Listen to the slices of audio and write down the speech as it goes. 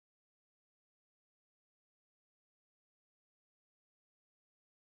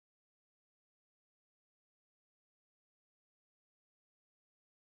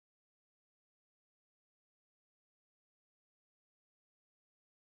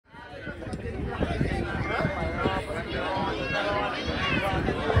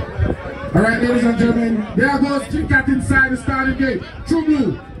Alright, ladies and gentlemen, there goes King Cat inside the starting gate. True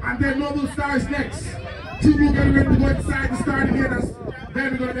Blue, and then Noble Star is next. True Blue getting ready to go inside the starting gate.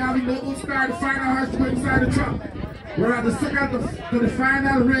 Then we're going to be having Noble Star, the final has to go inside the truck. We're at the second to the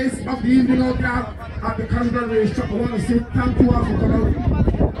final race of the evening out now at the Castleton race truck. I want to say thank you all for coming out.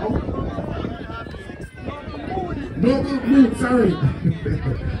 Noble Moon, sorry.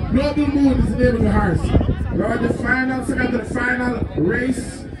 Noble Moon is the name of the horse. We're at the final, second to the final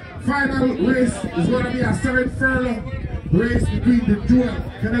race. Final race is going to be a 7 furlong race between the dual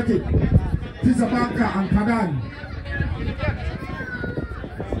Kinetic, Tizabanka and Padan.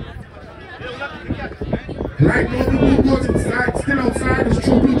 Right now the Blue goes inside, still outside is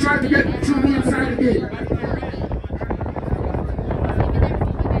True Blue, trying to get True Blue inside the gate.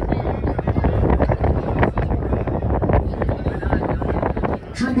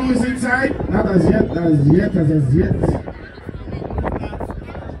 True Blue is inside, not as yet.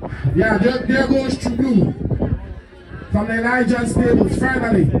 Yeah, there goes True Blue from the Elijah stables.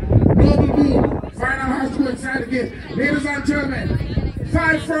 Finally, Noble Moon, final has to go inside the gate. Ladies and gentlemen,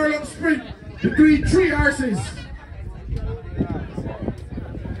 5 furlong sprint between 3 horses.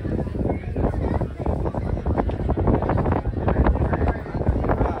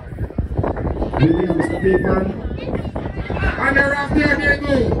 Mr. Bateman. And they're off there, they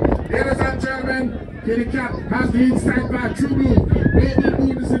go. Ladies and gentlemen, Kitty Cat has the inside by True Blue. Noble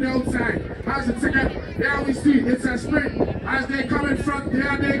Moon is in the outside. Has the second. There we see it's a sprint. As they come in front,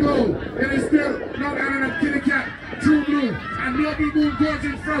 there they go. It is still not other than Kitty Cat, True Blue, and Noble Moon goes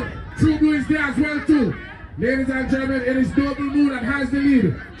in front. True Blue is there as well too. Ladies and gentlemen, it is Noble Moon that has the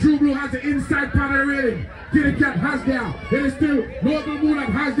lead. True Blue has the inside part of the railing. Kitty Cat has there. It is still Noble Moon that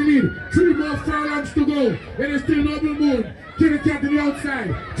has the lead. 3 more furlongs to go. It is still Noble Moon. Kitty Cat to the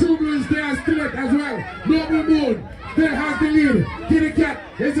outside. True Blue is there still as well. Noble Moon still has the lead. Kitty Cat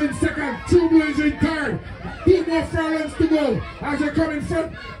is in second. True Blue is in third. 2 more furlongs to go. As they come in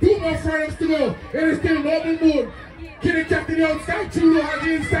front, 2 more furlongs to go. It is still Noble Moon. Kitty Cat to the outside. True Blue has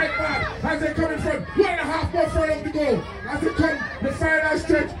the inside part. As they come in front, 1.5 more furlongs to go. As they come the final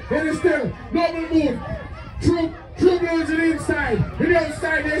stretch, it is still Noble Moon. True Blue is in the inside. In the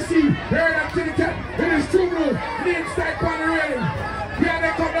outside they see there that Kitty Cat. It is True Blue in the inside part of the railing. Here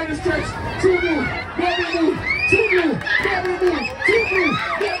they come down the stretch. True Blue, Noble Moon, True Blue, Noble Moon, True Blue,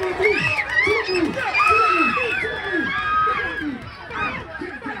 Noble Moon, True Blue, True Blue,